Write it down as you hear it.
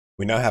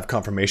We now have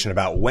confirmation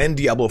about when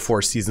Diablo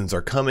IV seasons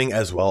are coming,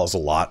 as well as a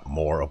lot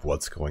more of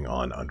what's going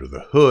on under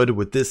the hood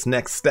with this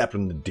next step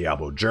in the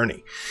Diablo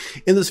journey.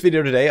 In this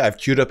video today, I've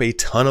queued up a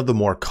ton of the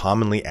more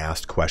commonly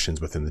asked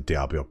questions within the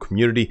Diablo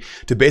community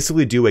to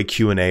basically do a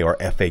Q&A or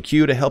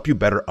FAQ to help you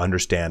better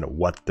understand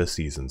what the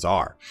seasons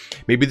are.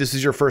 Maybe this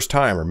is your first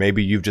time, or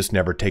maybe you've just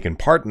never taken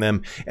part in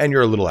them and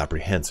you're a little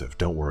apprehensive.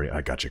 Don't worry,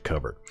 I got you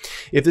covered.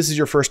 If this is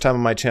your first time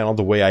on my channel,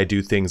 the way I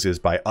do things is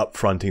by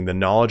upfronting the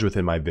knowledge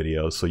within my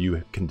videos so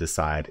you can decide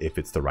if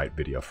it's the right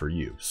video for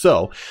you.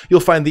 So you'll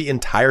find the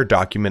entire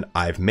document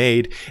I've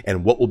made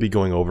and what we'll be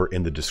going over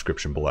in the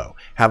description below.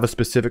 Have a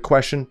specific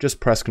question, just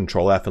press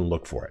Ctrl F and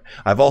look for it.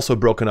 I've also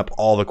broken up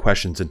all the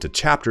questions into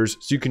chapters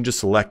so you can just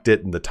select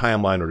it in the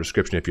timeline or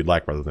description if you'd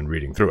like rather than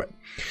reading through it.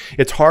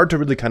 It's hard to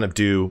really kind of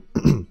do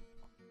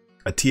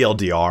a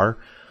TLDR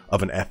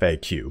of an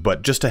FAQ,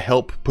 but just to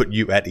help put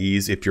you at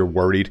ease if you're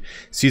worried,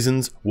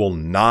 seasons will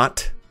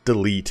not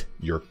delete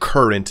your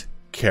current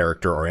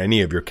character or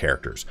any of your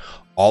characters.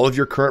 All of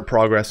your current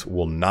progress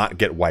will not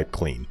get wiped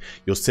clean.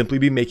 You'll simply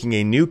be making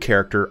a new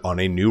character on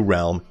a new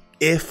realm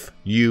if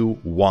you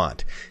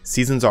want.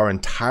 Seasons are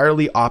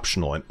entirely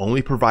optional and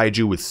only provide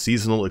you with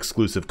seasonal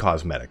exclusive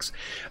cosmetics.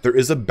 There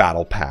is a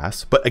battle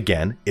pass, but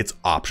again, it's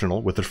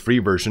optional with a free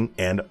version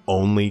and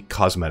only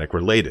cosmetic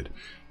related.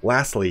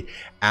 Lastly,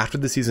 after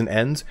the season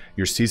ends,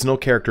 your seasonal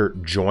character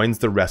joins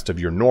the rest of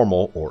your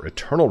normal or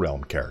eternal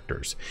realm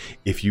characters.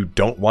 If you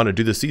don't want to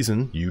do the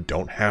season, you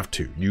don't have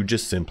to. You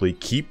just simply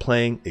keep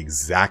playing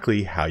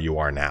exactly how you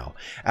are now.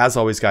 As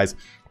always, guys,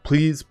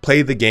 please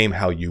play the game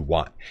how you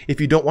want. If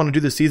you don't want to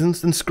do the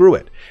seasons, then screw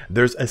it.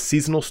 There's a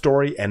seasonal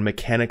story and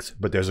mechanics,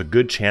 but there's a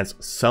good chance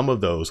some of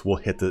those will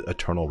hit the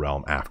Eternal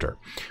Realm after.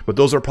 But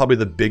those are probably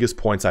the biggest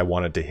points I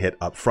wanted to hit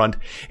up front.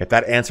 If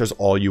that answers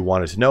all you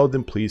wanted to know,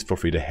 then please feel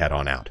free to head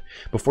on out.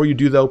 Before you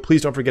do though,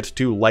 please don't forget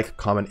to like,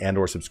 comment, and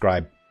or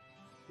subscribe.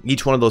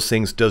 Each one of those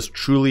things does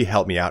truly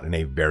help me out in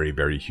a very,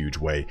 very huge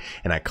way,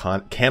 and I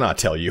cannot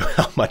tell you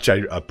how much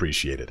I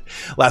appreciate it.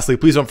 Lastly,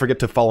 please don't forget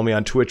to follow me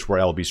on Twitch,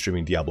 where I will be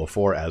streaming Diablo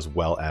 4 as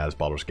well as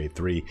Baldur's Gate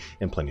 3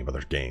 and plenty of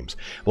other games.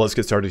 Well, let's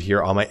get started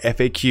here on my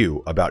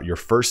FAQ about your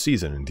first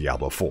season in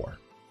Diablo 4.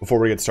 Before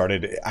we get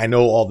started, I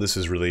know all this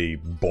is really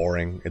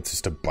boring. It's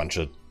just a bunch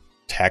of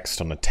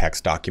text on a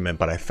text document,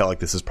 but I felt like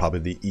this is probably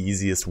the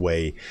easiest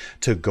way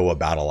to go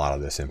about a lot of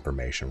this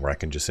information, where I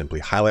can just simply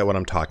highlight what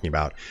I'm talking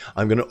about.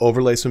 I'm going to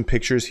overlay some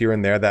pictures here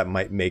and there that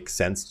might make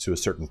sense to a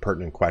certain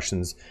pertinent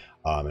questions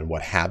and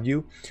what have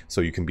you.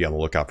 So you can be on the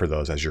lookout for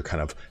those as you're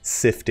kind of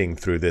sifting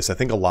through this. I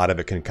think a lot of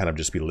it can kind of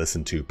just be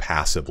listened to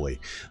passively.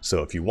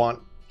 So if you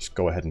want, just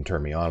go ahead and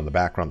turn me on in the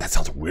background. That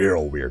sounds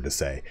real weird to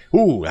say.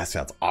 Ooh, that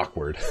sounds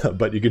awkward.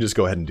 But you could just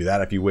go ahead and do that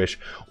if you wish,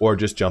 or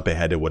just jump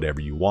ahead to whatever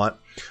you want.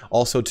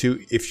 Also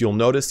too, if you'll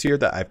notice here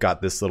that I've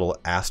got this little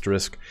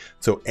asterisk.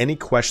 So any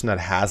question that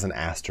has an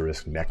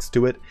asterisk next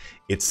to it,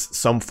 it's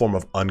some form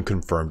of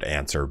unconfirmed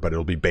answer, but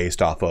it'll be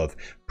based off of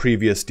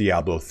previous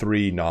Diablo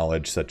 3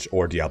 knowledge,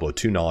 or Diablo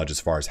 2 knowledge as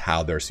far as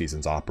how their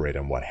seasons operate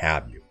and what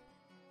have you.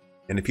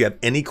 And if you have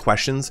any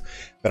questions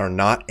that are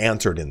not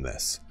answered in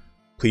this,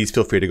 please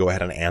feel free to go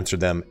ahead and answer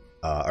them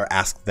or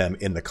ask them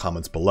in the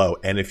comments below.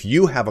 And if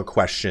you have a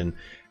question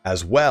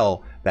as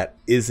well that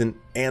isn't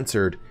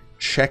answered,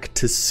 check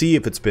to see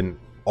if it's been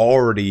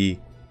already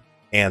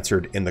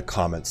answered in the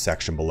comments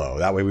section below.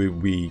 That way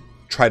we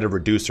try to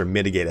reduce or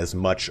mitigate as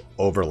much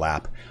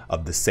overlap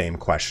of the same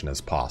question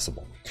as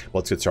possible.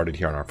 Let's get started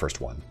here on our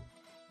first one.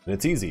 And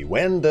it's easy.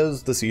 When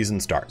does the season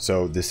start?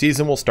 So the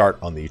season will start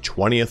on the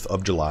 20th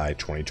of July,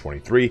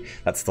 2023.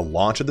 That's the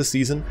launch of the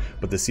season,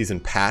 but the season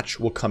patch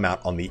will come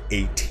out on the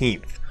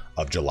 18th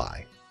of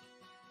July.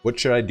 What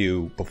should I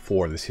do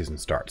before the season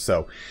starts?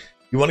 So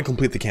you want to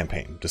complete the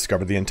campaign,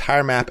 discover the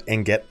entire map,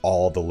 and get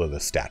all the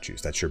Lilith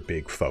statues. That's your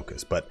big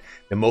focus. But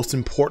the most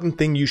important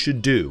thing you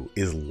should do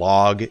is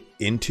log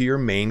into your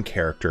main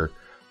character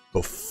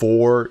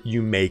before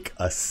you make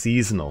a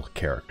seasonal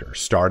character,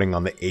 starting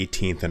on the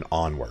 18th and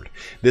onward.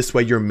 This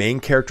way your main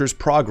character's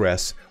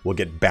progress will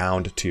get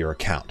bound to your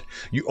account.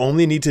 You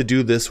only need to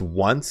do this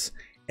once,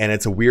 and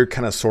it's a weird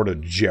kind of sort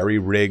of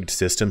jerry-rigged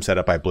system set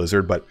up by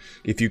Blizzard, but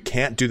if you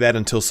can't do that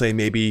until, say,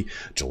 maybe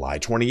July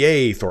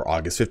 28th or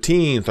August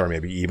 15th or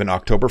maybe even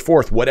October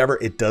 4th, whatever,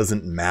 it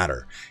doesn't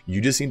matter. You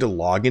just need to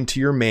log into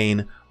your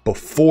main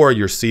before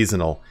your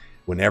seasonal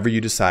whenever you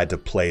decide to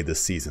play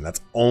this season.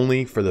 That's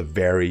only for the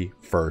very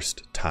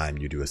first time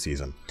you do a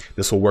season.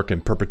 This will work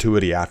in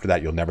perpetuity after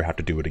that. You'll never have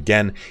to do it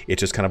again. It's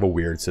just kind of a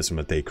weird system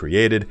that they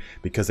created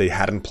because they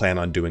hadn't planned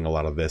on doing a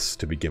lot of this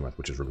to begin with,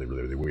 which is really,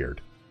 really, really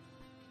weird.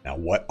 Now,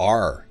 what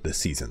are the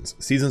seasons?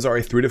 Seasons are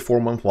a 3 to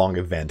 4 month long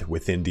event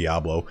within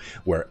Diablo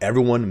where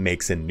everyone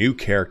makes a new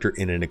character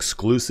in an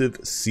exclusive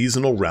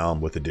seasonal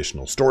realm with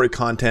additional story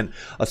content,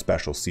 a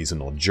special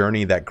seasonal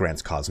journey that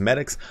grants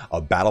cosmetics,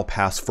 a battle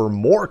pass for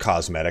more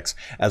cosmetics,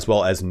 as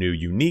well as new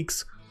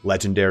uniques,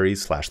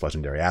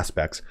 legendaries/legendary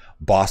aspects,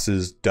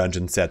 bosses,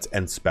 dungeon sets,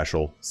 and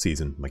special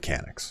season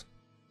mechanics.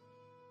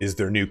 Is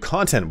there new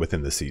content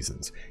within the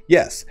seasons?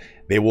 Yes,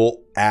 they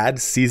will add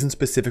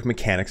season-specific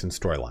mechanics and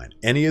storyline.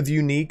 Any of the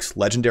uniques,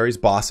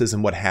 legendaries, bosses,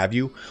 and what have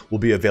you will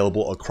be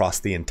available across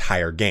the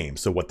entire game.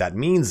 So what that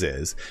means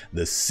is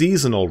the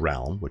seasonal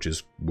realm, which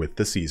is with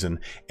the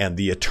season, and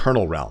the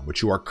eternal realm,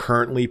 which you are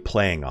currently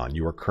playing on.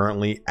 You are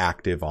currently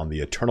active on the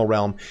eternal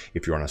realm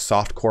if you're on a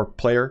softcore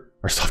player,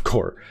 or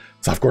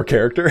softcore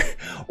character,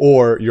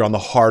 or you're on the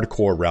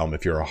hardcore realm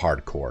if you're a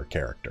hardcore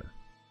character.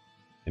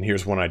 And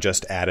here's one I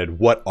just added.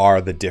 What are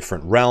the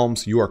different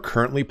realms? You are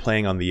currently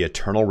playing on the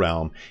Eternal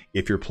Realm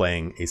if you're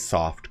playing a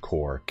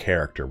softcore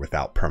character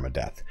without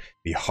permadeath.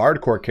 The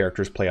hardcore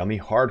characters play on the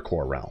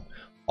hardcore realm.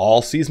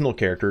 All seasonal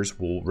characters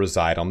will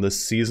reside on the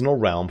seasonal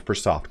realm for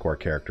softcore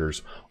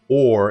characters,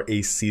 or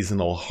a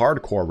seasonal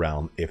hardcore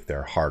realm if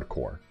they're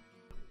hardcore.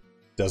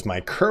 Does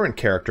my current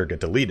character get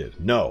deleted?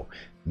 No.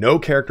 No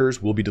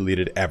characters will be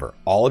deleted ever.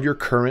 All of your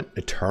current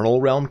Eternal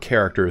Realm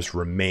characters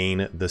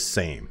remain the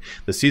same.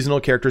 The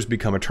seasonal characters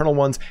become Eternal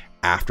ones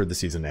after the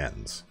season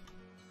ends.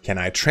 Can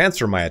I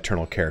transfer my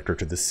Eternal character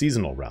to the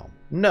seasonal realm?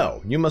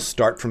 No, you must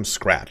start from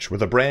scratch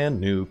with a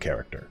brand new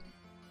character.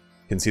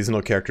 Can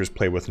seasonal characters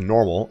play with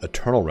normal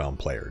Eternal Realm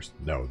players?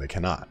 No, they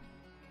cannot.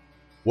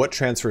 What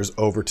transfers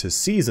over to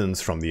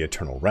seasons from the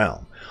Eternal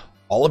Realm?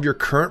 All of your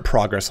current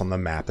progress on the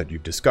map that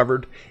you've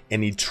discovered,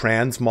 any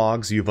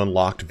transmogs you've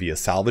unlocked via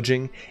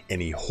salvaging,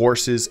 any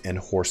horses and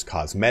horse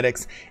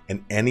cosmetics,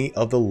 and any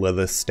of the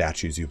Lilith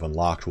statues you've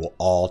unlocked will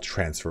all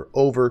transfer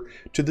over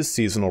to the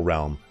seasonal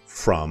realm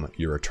from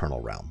your Eternal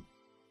Realm.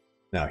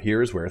 Now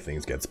here's where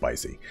things get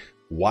spicy.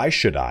 Why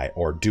should I,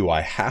 or do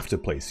I have to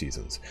play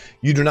seasons?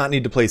 You do not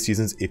need to play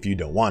seasons if you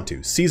don't want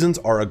to. Seasons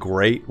are a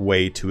great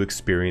way to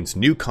experience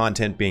new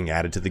content being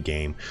added to the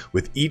game,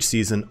 with each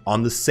season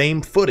on the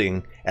same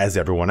footing as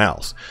everyone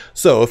else.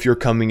 So if you're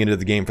coming into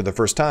the game for the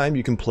first time,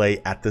 you can play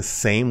at the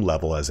same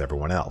level as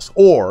everyone else.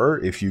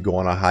 Or if you go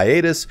on a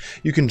hiatus,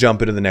 you can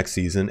jump into the next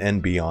season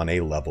and be on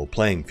a level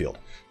playing field.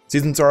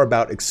 Seasons are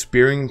about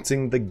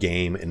experiencing the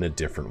game in a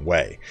different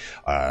way,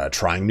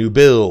 trying new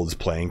builds,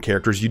 playing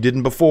characters you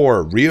didn't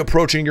before,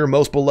 reapproaching your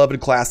most beloved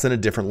class in a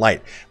different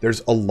light.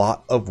 There's a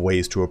lot of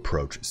ways to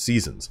approach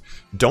seasons.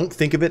 Don't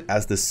think of it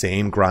as the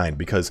same grind,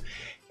 because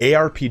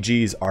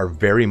ARPGs are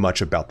very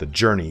much about the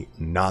journey,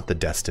 not the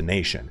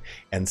destination.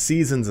 And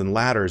Seasons and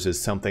Ladders is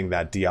something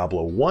that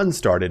Diablo 1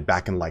 started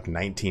back in like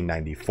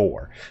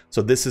 1994.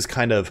 So this is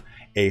kind of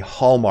a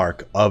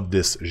hallmark of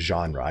this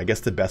genre. I guess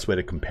the best way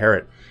to compare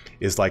it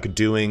is like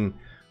doing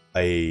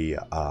a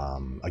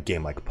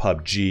game like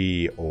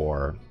PUBG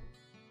or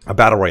a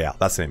battle royale.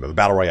 That's the name of it, a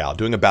battle royale.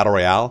 Doing a battle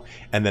royale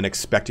and then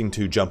expecting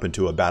to jump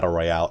into a battle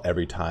royale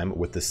every time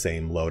with the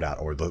same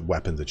loadout or the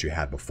weapons that you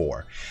had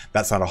before.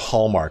 That's not a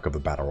hallmark of a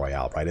battle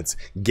royale, right? It's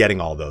getting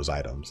all those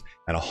items.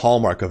 And a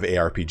hallmark of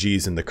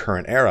ARPGs in the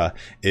current era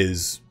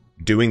is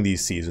doing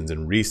these seasons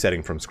and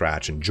resetting from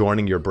scratch and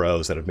joining your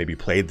bros that have maybe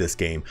played this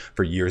game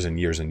for years and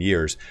years and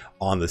years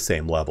on the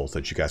same level so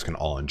that you guys can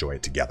all enjoy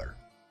it together.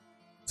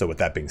 So with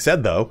that being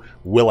said though,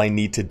 will I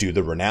need to do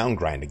the Renown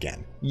grind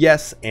again?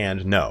 Yes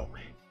and no.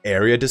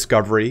 Area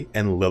discovery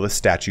and Lilith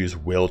statues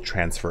will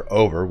transfer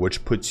over,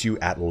 which puts you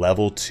at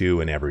level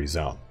 2 in every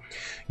zone.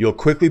 You'll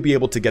quickly be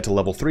able to get to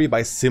level 3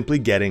 by simply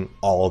getting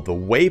all of the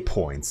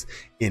waypoints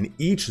in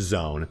each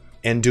zone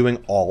and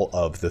doing all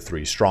of the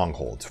 3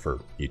 strongholds for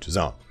each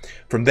zone.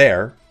 From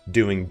there,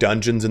 doing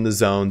dungeons in the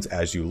zones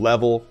as you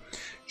level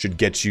should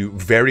get you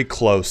very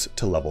close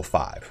to level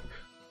 5.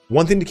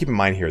 One thing to keep in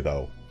mind here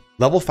though,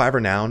 level 5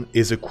 Renown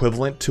is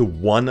equivalent to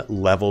 1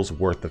 level's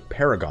worth of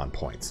Paragon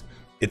points.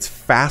 It's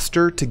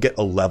faster to get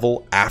a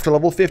level after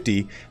level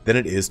 50 than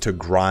it is to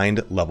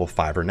grind level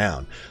 5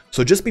 Renown.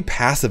 So just be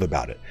passive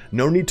about it.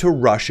 No need to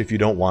rush if you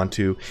don't want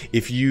to.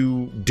 If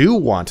you do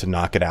want to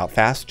knock it out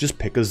fast, just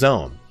pick a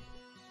zone.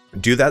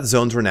 Do that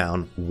zone's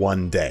Renown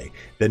one day,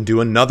 then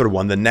do another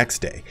one the next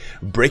day.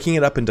 Breaking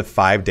it up into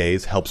 5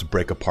 days helps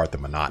break apart the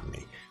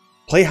monotony.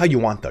 Play how you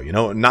want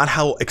though, not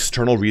how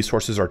external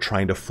resources are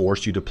trying to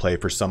force you to play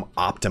for some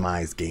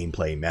optimized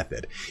gameplay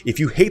method. If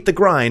you hate the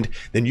grind,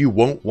 then you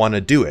won't want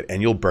to do it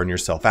and you'll burn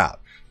yourself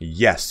out.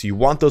 Yes, you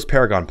want those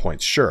Paragon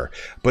points, sure,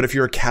 but if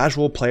you're a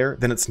casual player,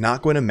 then it's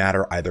not going to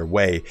matter either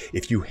way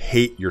if you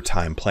hate your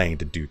time playing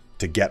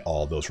to get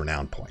all those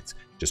Renown points.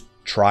 Just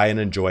try and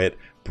enjoy it,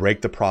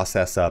 break the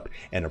process up,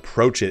 and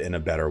approach it in a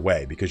better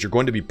way, because you're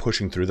going to be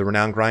pushing through the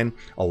Renown grind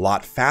a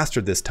lot faster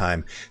this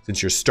time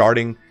since you're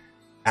starting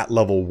at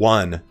level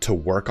 1 to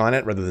work on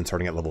it rather than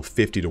starting at level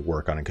 50 to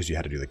work on it because you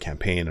had to do the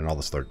campaign and all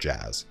this other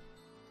jazz.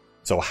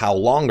 So how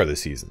long are the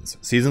seasons?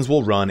 Seasons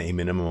will run a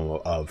minimum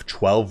of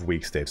 12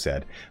 weeks, they've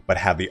said, but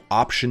have the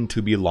option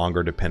to be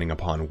longer depending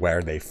upon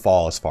where they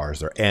fall as far as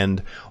their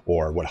end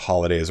or what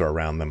holidays are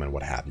around them and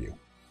what have you.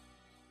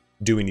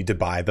 Do we need to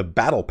buy the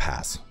Battle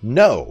Pass?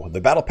 No, the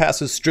Battle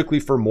Pass is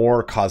strictly for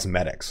more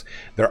cosmetics.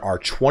 There are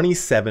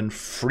 27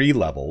 free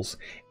levels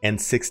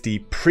and 60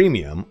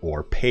 premium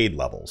or paid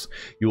levels.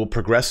 You will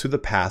progress through the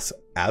pass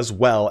as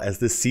well as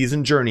the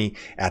season journey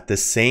at the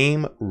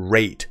same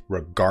rate,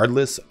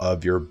 regardless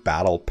of your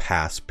Battle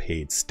Pass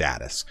paid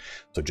status.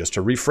 So just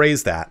to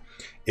rephrase that,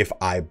 If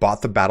I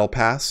bought the battle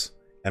pass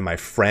and my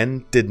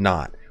friend did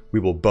not, we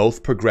will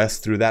both progress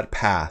through that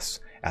pass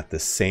at the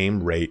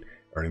same rate,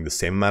 earning the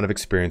same amount of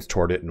experience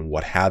toward it and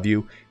what have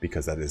you,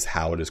 because that is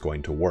how it is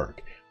going to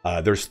work.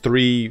 There's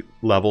 3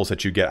 levels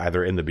that you get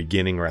either in the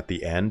beginning or at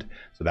the end.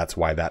 So that's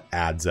why that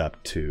adds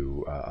up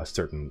to a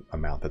certain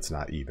amount that's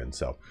not even.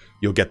 So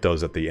you'll get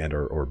those at the end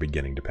or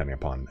beginning, depending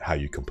upon how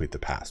you complete the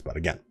pass. But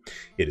again,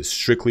 it is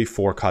strictly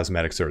for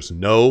cosmetics. There's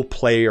no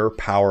player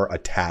power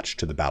attached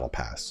to the battle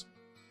pass.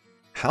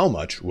 How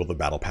much will the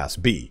battle pass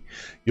be?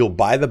 You'll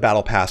buy the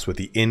battle pass with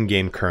the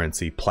in-game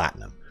currency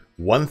platinum.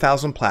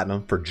 1,000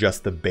 platinum for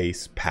just the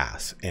base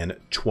pass and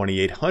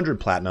 2,800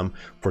 platinum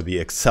for the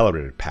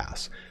accelerated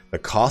pass. The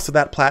cost of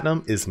that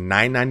platinum is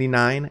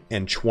 $9.99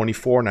 and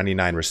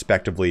 $24.99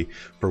 respectively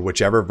for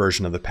whichever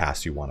version of the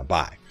pass you want to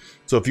buy.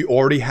 So if you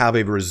already have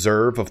a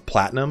reserve of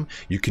platinum,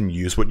 you can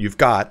use what you've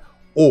got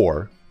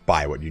or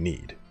buy what you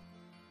need.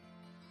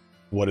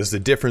 What is the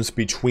difference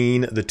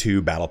between the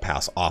 2 battle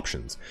pass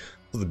options?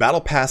 So the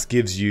battle pass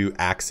gives you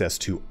access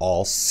to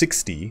all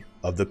 60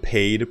 of the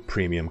paid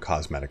premium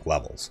cosmetic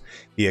levels.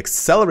 The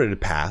accelerated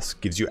pass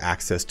gives you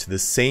access to the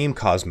same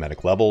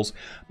cosmetic levels,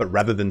 but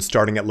rather than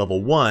starting at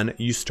level 1,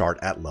 you start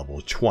at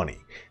level 20.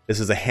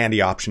 This is a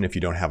handy option if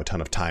you don't have a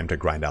ton of time to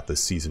grind out the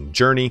season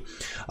journey.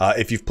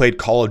 If you've played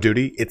Call of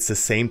Duty, it's the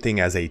same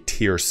thing as a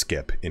tier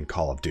skip in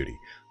Call of Duty.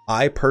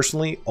 I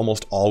personally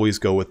almost always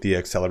go with the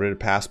accelerated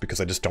pass because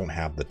I just don't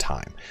have the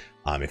time.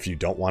 If you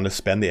don't want to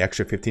spend the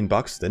extra 15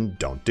 bucks, then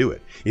don't do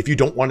it. If you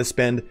don't want to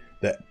spend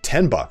the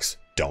 10 bucks,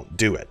 don't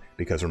do it.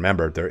 Because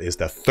remember, there is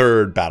the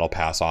 3rd battle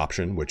pass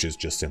option, which is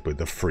just simply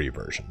the free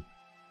version.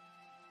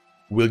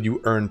 Will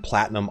you earn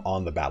platinum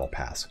on the battle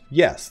pass?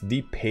 Yes,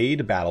 the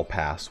paid battle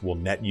pass will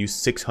net you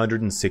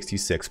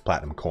 666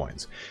 platinum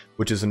coins,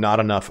 which is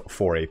not enough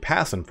for a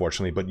pass,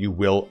 unfortunately, but you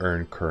will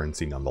earn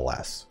currency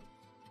nonetheless.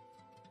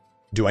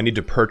 Do I need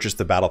to purchase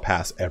the battle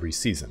pass every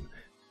season?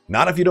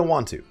 Not if you don't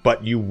want to,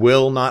 but you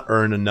will not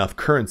earn enough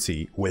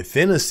currency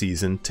within a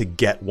season to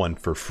get one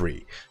for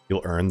free.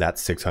 You'll earn that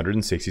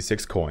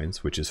 666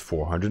 coins, which is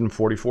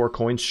 444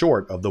 coins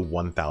short of the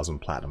 1,000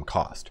 platinum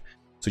cost.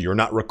 So you're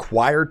not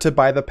required to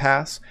buy the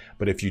pass,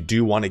 but if you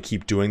do want to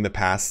keep doing the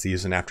pass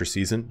season after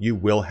season, you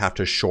will have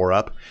to shore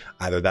up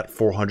either that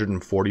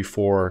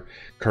 444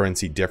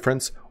 currency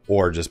difference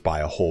or just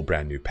buy a whole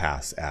brand new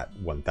pass at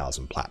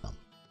 1,000 platinum.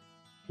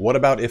 What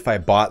about if I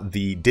bought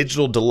the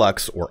Digital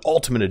Deluxe or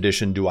Ultimate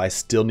Edition? Do I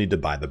still need to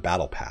buy the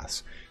Battle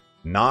Pass?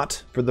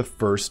 Not for the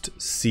first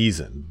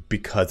season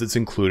because it's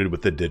included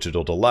with the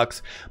Digital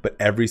Deluxe, but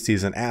every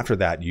season after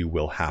that you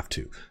will have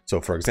to.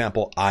 So for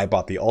example, I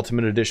bought the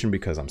Ultimate Edition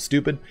because I'm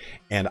stupid,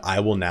 and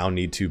I will now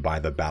need to buy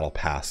the Battle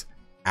Pass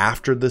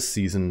after the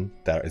season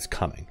that is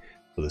coming.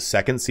 So the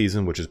second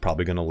season, which is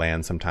probably going to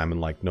land sometime in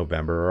like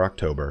November or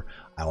October,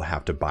 I will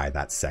have to buy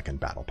that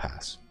second Battle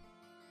Pass.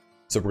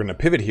 So we're going to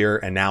pivot here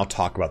and now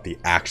talk about the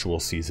actual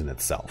season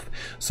itself.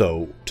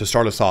 So to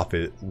start us off,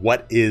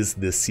 what is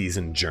the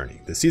season journey?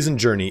 The season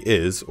journey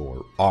is,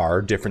 or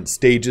are, different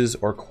stages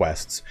or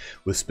quests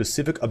with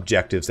specific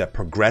objectives that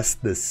progress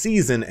the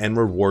season and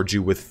reward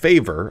you with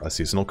favor, a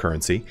seasonal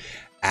currency,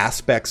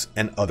 aspects,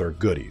 and other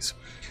goodies.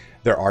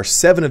 There are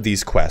 7 of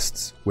these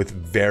quests with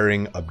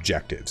varying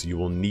objectives. You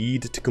will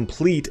need to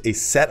complete a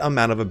set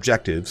amount of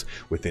objectives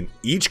within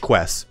each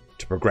quest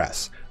to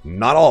progress.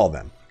 Not all of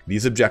them.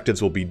 These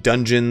objectives will be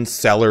dungeons,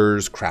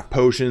 cellars, craft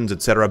potions,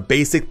 etc.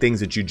 Basic things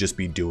that you'd just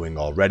be doing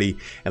already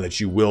and that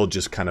you will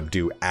just kind of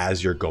do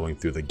as you're going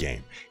through the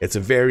game. It's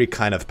a very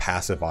kind of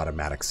passive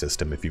automatic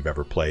system. If you've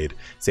ever played,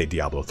 say,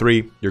 Diablo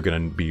 3, you're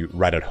going to be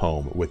right at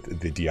home with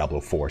the Diablo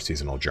 4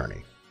 seasonal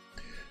journey.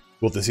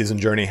 Will the season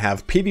journey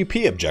have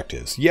PvP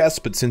objectives? Yes,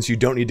 but since you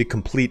don't need to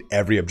complete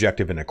every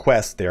objective in a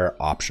quest, they're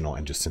optional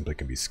and just simply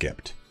can be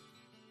skipped.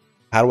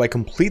 How do I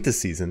complete the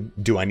season?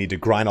 Do I need to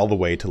grind all the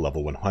way to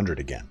level 100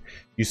 again?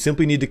 You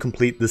simply need to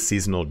complete the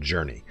seasonal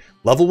journey.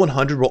 Level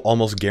 100 will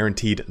almost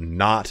guaranteed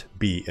not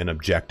be an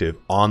objective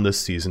on the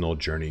seasonal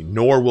journey,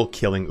 nor will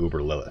killing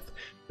Uber Lilith.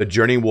 The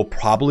journey will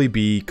probably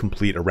be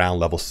complete around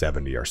level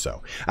 70 or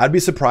so. I'd be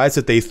surprised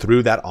if they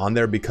threw that on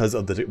there because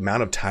of the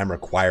amount of time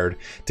required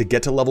to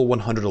get to level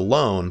 100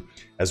 alone,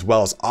 as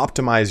well as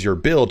optimize your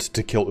build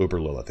to kill Uber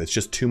Lilith. It's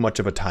just too much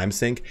of a time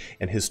sink,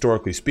 and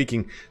historically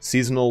speaking,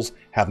 seasonals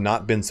have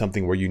not been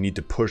something where you need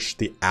to push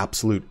the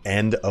absolute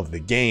end of the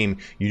game.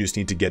 You just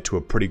need to get to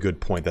a pretty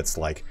good point that's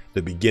like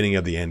the beginning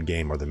of the end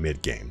game or the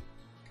mid game.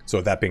 So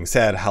with that being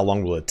said, how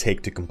long will it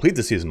take to complete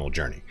the seasonal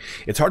journey?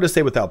 It's hard to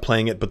say without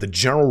playing it, but the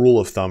general rule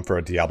of thumb for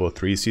a Diablo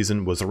 3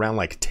 season was around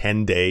like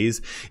 10 days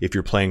if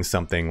you're playing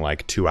something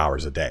like 2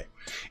 hours a day.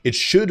 It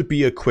should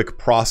be a quick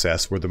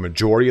process where the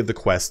majority of the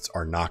quests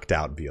are knocked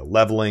out via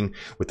leveling,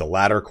 with the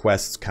latter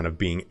quests kind of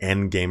being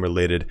end game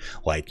related,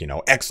 like, you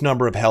know, X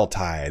number of hell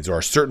tides or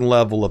a certain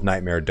level of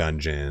nightmare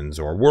dungeons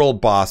or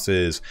world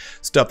bosses,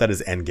 stuff that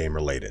is end game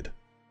related.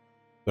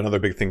 Another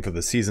big thing for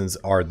the seasons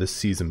are the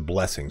season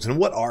blessings. And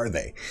what are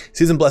they?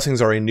 Season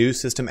blessings are a new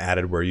system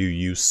added where you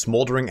use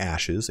smoldering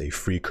ashes, a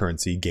free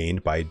currency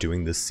gained by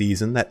doing the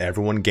season that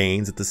everyone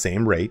gains at the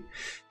same rate.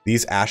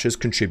 These ashes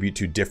contribute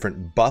to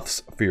different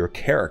buffs for your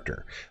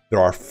character. There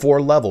are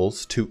 4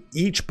 levels to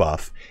each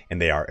buff,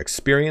 and they are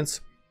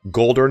experience,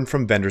 gold earned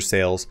from vendor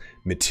sales,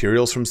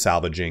 materials from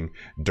salvaging,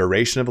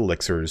 duration of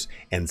elixirs,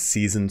 and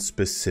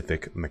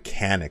season-specific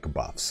mechanic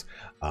buffs.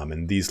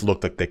 And these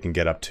look like they can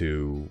get up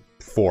to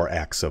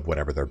 4x of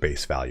whatever their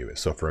base value is.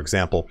 So for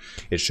example,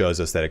 it shows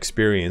us that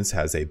experience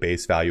has a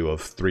base value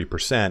of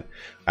 3%.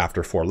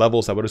 After 4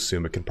 levels, I would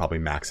assume it can probably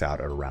max out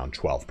at around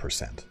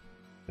 12%.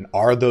 And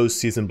are those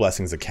season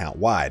blessings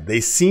account-wide? They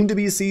seem to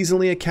be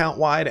seasonally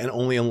account-wide and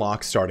only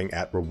unlock starting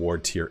at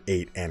reward tier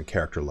 8 and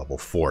character level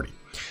 40.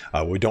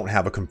 We don't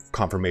have a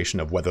confirmation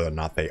of whether or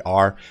not they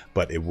are,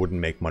 but it wouldn't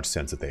make much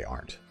sense if they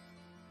aren't.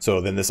 So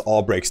then this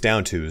all breaks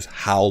down to is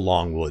how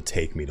long will it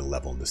take me to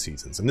level in the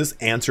seasons? And this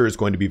answer is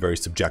going to be very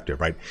subjective,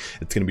 right?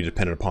 It's going to be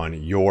dependent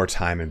upon your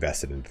time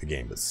invested into the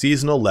game. But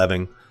seasonal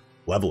leveling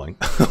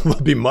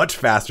will be much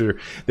faster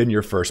than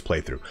your first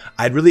playthrough.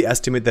 I'd really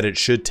estimate that it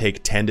should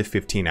take 10 to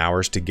 15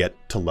 hours to get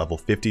to level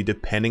 50,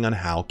 depending on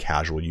how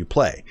casual you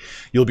play.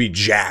 You'll be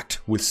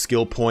jacked with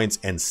skill points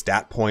and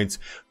stat points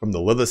from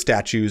the Lilith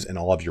statues and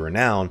all of your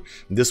renown.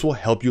 This will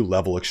help you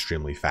level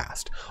extremely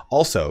fast.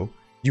 Also,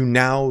 you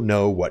now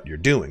know what you're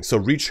doing, so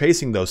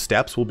retracing those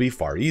steps will be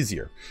far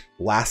easier.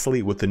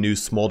 Lastly, with the new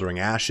Smoldering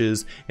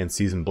Ashes and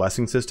Season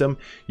Blessing system,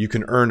 you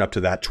can earn up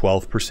to that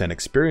 12%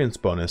 experience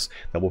bonus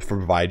that will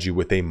provide you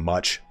with a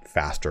much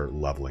faster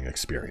leveling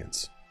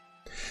experience.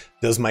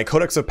 Does my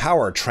Codex of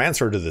Power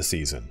transfer to this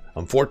season?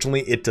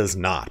 Unfortunately, it does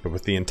not, but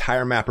with the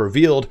entire map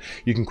revealed,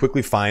 you can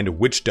quickly find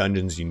which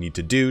dungeons you need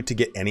to do to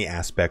get any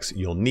aspects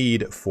you'll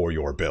need for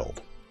your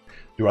build.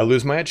 Do I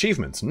lose my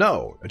achievements?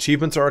 No.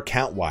 Achievements are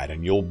account-wide,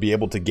 and you'll be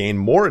able to gain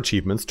more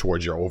achievements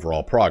towards your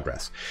overall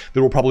progress.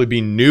 There will probably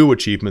be new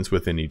achievements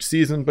within each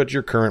season, but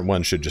your current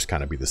one should just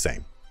kind of be the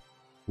same.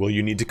 Will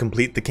you need to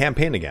complete the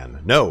campaign again?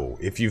 No.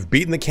 If you've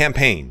beaten the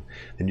campaign,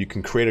 then you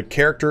can create a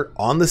character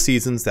on the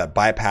seasons that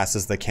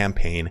bypasses the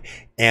campaign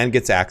and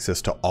gets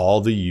access to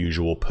all the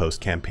usual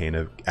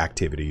post-campaign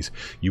activities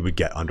you would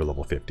get under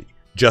level 50,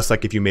 just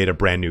like if you made a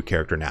brand new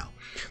character now.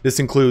 This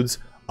includes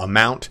a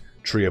mount,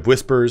 Tree of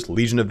Whispers,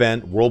 Legion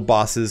event, world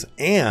bosses,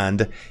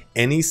 and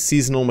any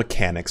seasonal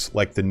mechanics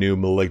like the new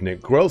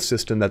Malignant Growth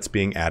system that's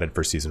being added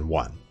for Season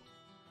 1.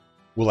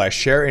 Will I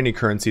share any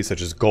currency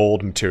such as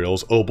gold,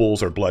 materials,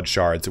 obols, or blood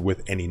shards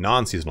with any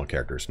non-seasonal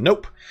characters?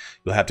 Nope.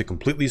 You'll have to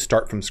completely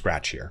start from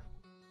scratch here.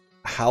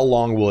 How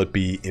long will it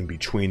be in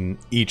between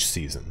each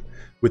season?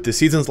 With the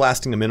seasons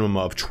lasting a minimum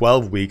of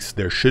 12 weeks,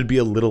 there should be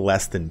a little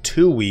less than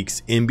 2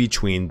 weeks in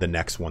between the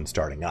next one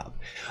starting up.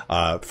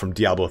 From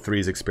Diablo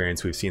 3's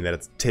experience, we've seen that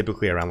it's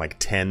typically around like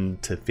 10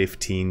 to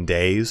 15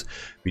 days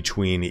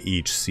between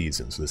each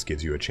season. So this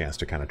gives you a chance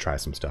to kind of try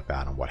some stuff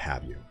out and what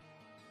have you.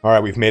 All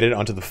right, we've made it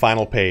onto the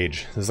final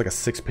page. This is like a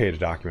 6-page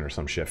document or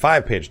some shit,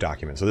 5-page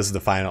document. So this is the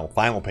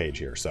final page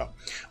here. So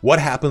what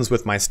happens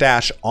with my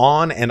stash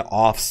on and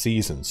off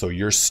season? So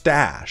your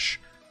stash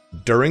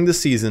during the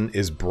season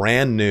is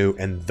brand new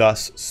and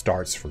thus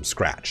starts from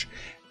scratch.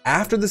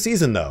 After the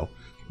season though,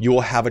 you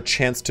will have a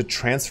chance to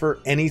transfer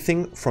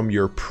anything from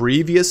your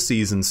previous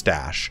season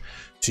stash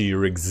to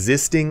your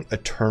existing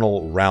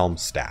Eternal Realm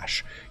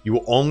stash. You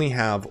will only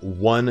have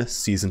 1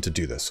 season to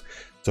do this.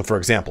 So for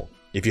example,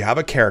 if you have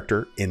a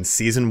character in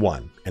Season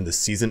 1 and the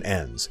season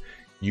ends,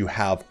 you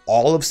have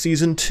all of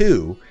Season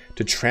 2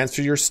 to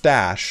transfer your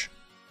stash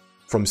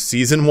from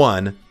Season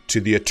 1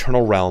 to the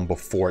Eternal Realm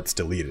before it's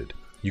deleted.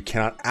 You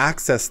cannot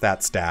access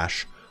that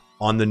stash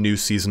on the new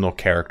seasonal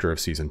character of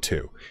Season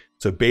 2.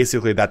 So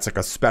basically that's like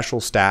a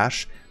special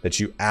stash that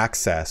you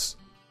access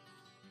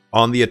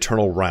on the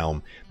Eternal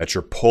Realm that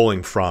you're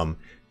pulling from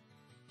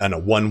on a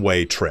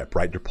one-way trip,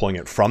 right? You're pulling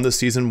it from the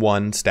Season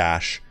 1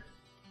 stash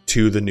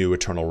to the new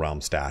Eternal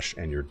Realm stash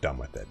and you're done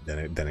with it.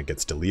 Then it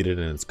gets deleted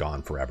and it's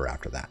gone forever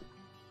after that.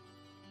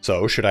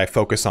 So should I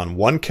focus on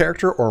one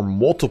character or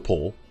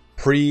multiple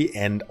pre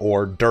and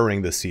or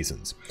during the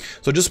seasons?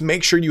 So just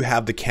make sure you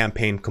have the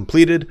campaign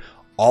completed,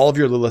 all of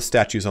your Lilith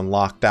statues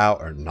unlocked out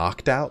or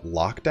locked out.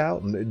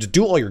 Just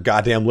do all your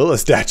goddamn Lilith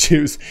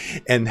statues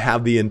and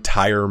have the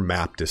entire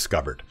map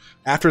discovered.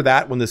 After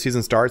that, when the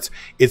season starts,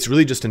 it's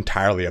really just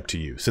entirely up to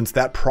you. Since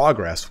that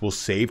progress will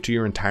save to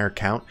your entire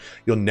count,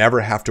 you'll never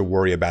have to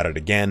worry about it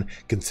again,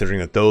 considering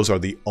that those are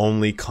the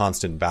only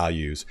constant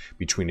values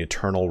between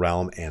Eternal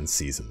Realm and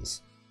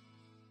seasons.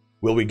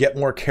 Will we get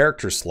more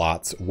character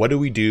slots? What do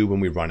we do when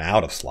we run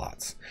out of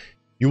slots?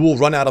 You will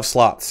run out of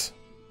slots.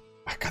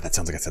 Oh God, that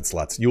sounds like I said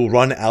slots. You will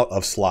run out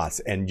of slots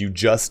and you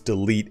just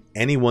delete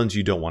any ones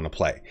you don't want to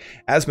play.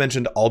 As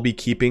mentioned, I'll be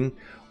keeping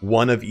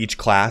one of each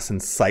class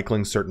and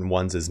cycling certain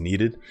ones as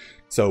needed.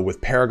 So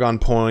with Paragon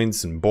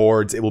points and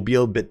boards, it will be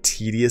a bit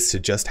tedious to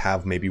just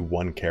have maybe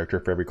one character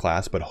for every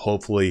class, but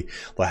hopefully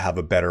they'll have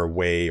a better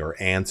way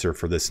or answer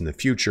for this in the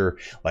future,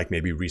 like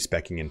maybe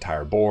respeccing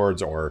entire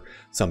boards or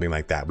something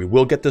like that. We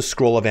will get the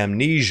Scroll of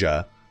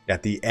Amnesia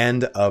at the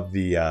end of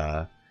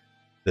the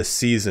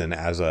season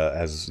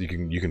as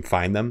you can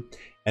find them,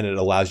 and it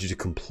allows you to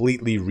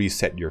completely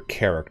reset your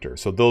character.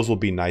 So those will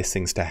be nice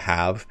things to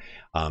have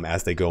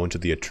as they go into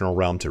the Eternal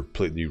Realm to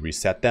completely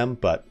reset them.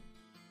 But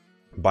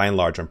by and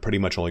large, I'm pretty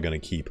much only going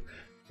to keep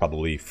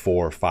probably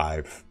 4 or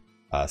 5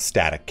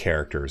 static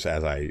characters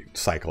as I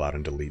cycle out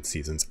and delete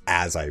seasons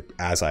as I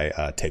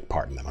take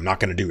part in them. I'm not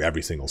going to do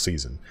every single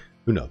season.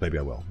 Who knows? Maybe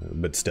I will,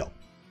 but still,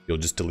 you'll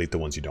just delete the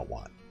ones you don't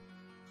want.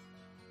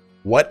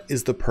 What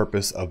is the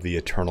purpose of the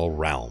Eternal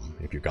Realm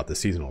if you've got the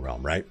Seasonal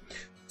Realm, right?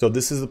 So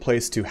this is the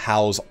place to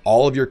house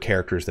all of your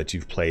characters that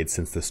you've played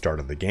since the start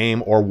of the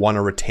game or want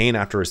to retain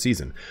after a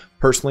season.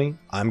 Personally,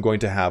 I'm going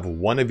to have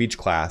one of each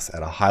class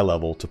at a high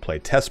level to play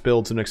test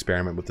builds and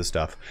experiment with the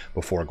stuff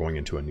before going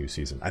into a new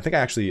season. I think I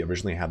actually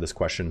originally had this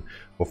question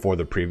before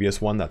the previous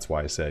one. That's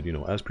why I said, you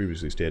know, as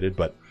previously stated,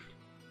 but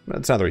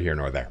that's neither here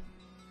nor there.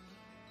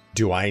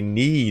 Do I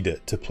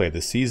need to play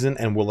the season,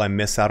 and will I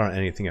miss out on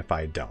anything if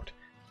I don't?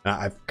 Now,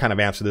 I've kind of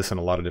answered this in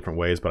a lot of different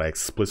ways, but I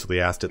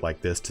explicitly asked it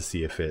like this to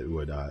see if it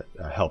would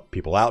help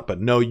people out. But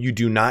no, you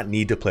do not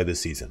need to play the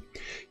season.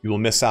 You will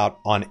miss out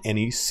on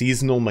any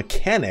seasonal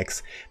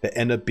mechanics that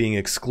end up being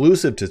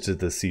exclusive to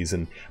the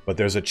season, but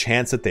there's a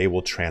chance that they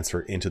will transfer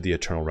into the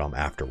Eternal Realm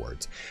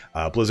afterwards.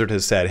 Blizzard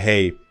has said,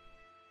 hey,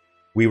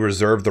 we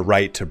reserve the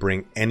right to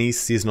bring any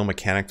seasonal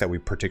mechanic that we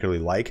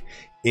particularly like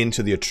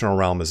into the Eternal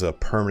Realm as a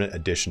permanent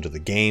addition to the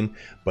game,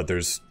 but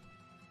there's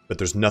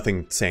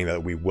nothing saying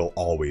that we will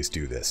always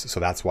do this. So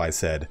that's why I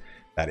said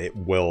that it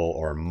will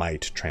or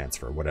might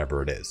transfer,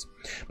 whatever it is.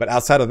 But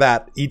outside of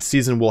that, each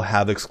season will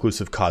have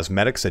exclusive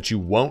cosmetics that you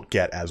won't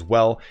get as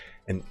well.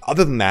 And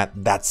other than that,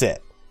 that's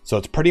it. So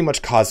it's pretty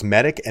much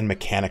cosmetic and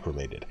mechanic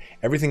related.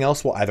 Everything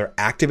else will either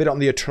activate on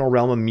the Eternal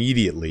Realm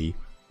immediately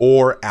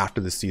or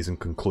after the season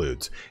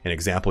concludes. An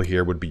example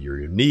here would be your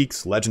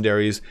uniques,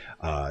 legendaries,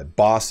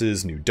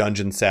 bosses, new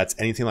dungeon sets,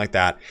 anything like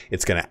that.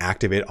 It's going to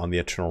activate on the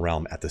Eternal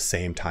Realm at the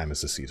same time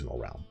as the Seasonal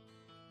Realm.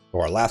 So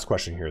our last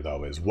question here,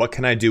 though, is what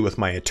can I do with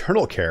my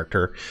Eternal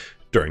character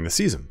during the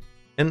season?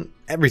 And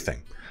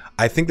everything.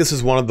 I think this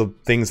is one of the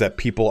things that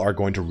people are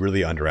going to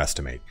really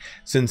underestimate.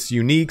 Since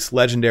uniques,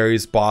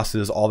 legendaries,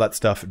 bosses, all that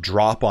stuff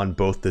drop on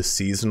both the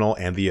seasonal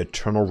and the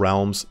Eternal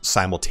Realms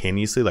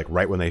simultaneously, like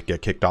right when they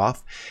get kicked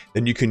off,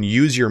 then you can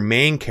use your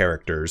main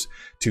characters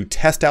to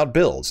test out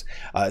builds.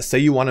 Say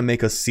you want to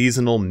make a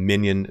seasonal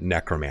minion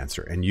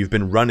necromancer and you've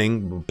been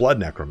running blood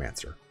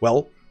necromancer.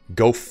 Well,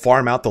 go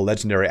farm out the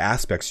legendary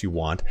aspects you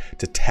want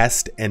to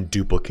test and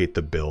duplicate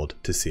the build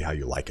to see how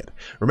you like it.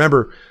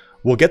 Remember,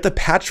 we'll get the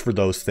patch for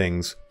those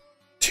things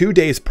 2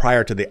 days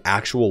prior to the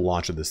actual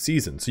launch of the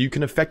season, so you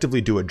can effectively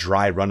do a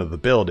dry run of the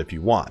build if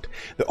you want.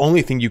 The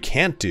only thing you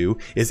can't do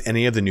is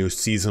any of the new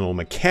seasonal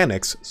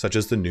mechanics, such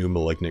as the new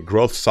malignant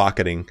growth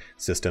socketing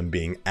system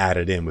being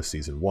added in with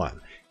Season 1.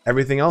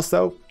 Everything else,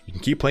 though, you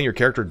can keep playing your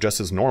character just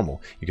as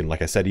normal. You can,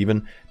 like I said,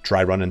 even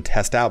dry run and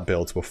test out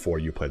builds before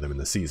you play them in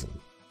the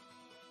season.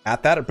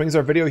 At that, it brings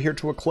our video here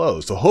to a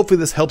close, so hopefully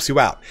this helps you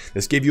out.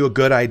 This gave you a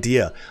good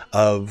idea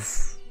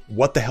of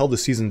what the hell the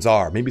seasons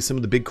are, maybe some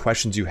of the big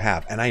questions you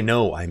have. And I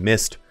know I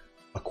missed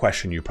a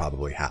question you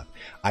probably have.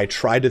 I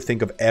tried to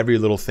think of every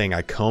little thing.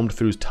 I combed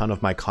through a ton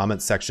of my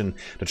comment section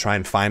to try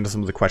and find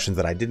some of the questions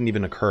that I didn't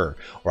even occur,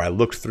 or I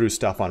looked through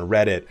stuff on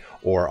Reddit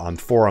or on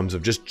forums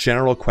of just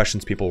general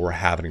questions people were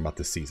having about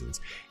the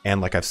seasons.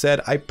 And like I've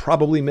said, I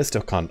probably missed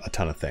a ton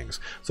of things.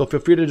 So feel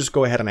free to just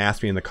go ahead and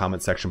ask me in the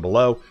comment section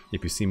below.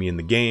 If you see me in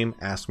the game,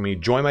 ask me,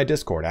 join my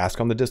Discord,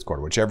 ask on the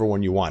Discord, whichever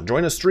one you want.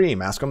 Join a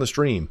stream, ask on the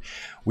stream.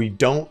 We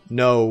don't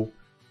know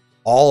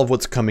all of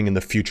what's coming in the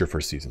future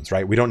for seasons,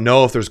 right? We don't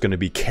know if there's going to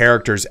be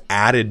characters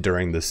added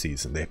during the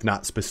season. They've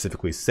not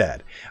specifically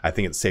said. I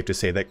think it's safe to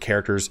say that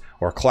characters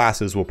or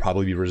classes will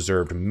probably be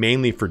reserved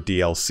mainly for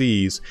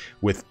DLCs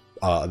with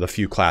the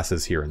few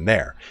classes here and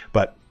there.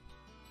 But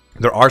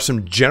there are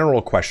some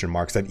general question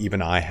marks that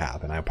even I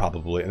have, and that's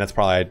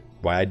probably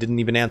why I didn't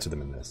even answer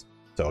them in this.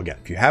 So again,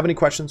 if you have any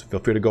questions, feel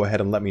free to go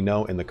ahead and let me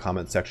know in the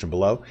comment section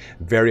below.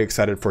 Very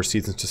excited for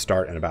seasons to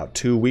start in about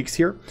 2 weeks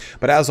here.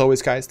 But as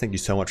always, guys, thank you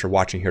so much for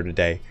watching here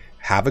today.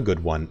 Have a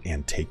good one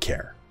and take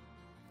care.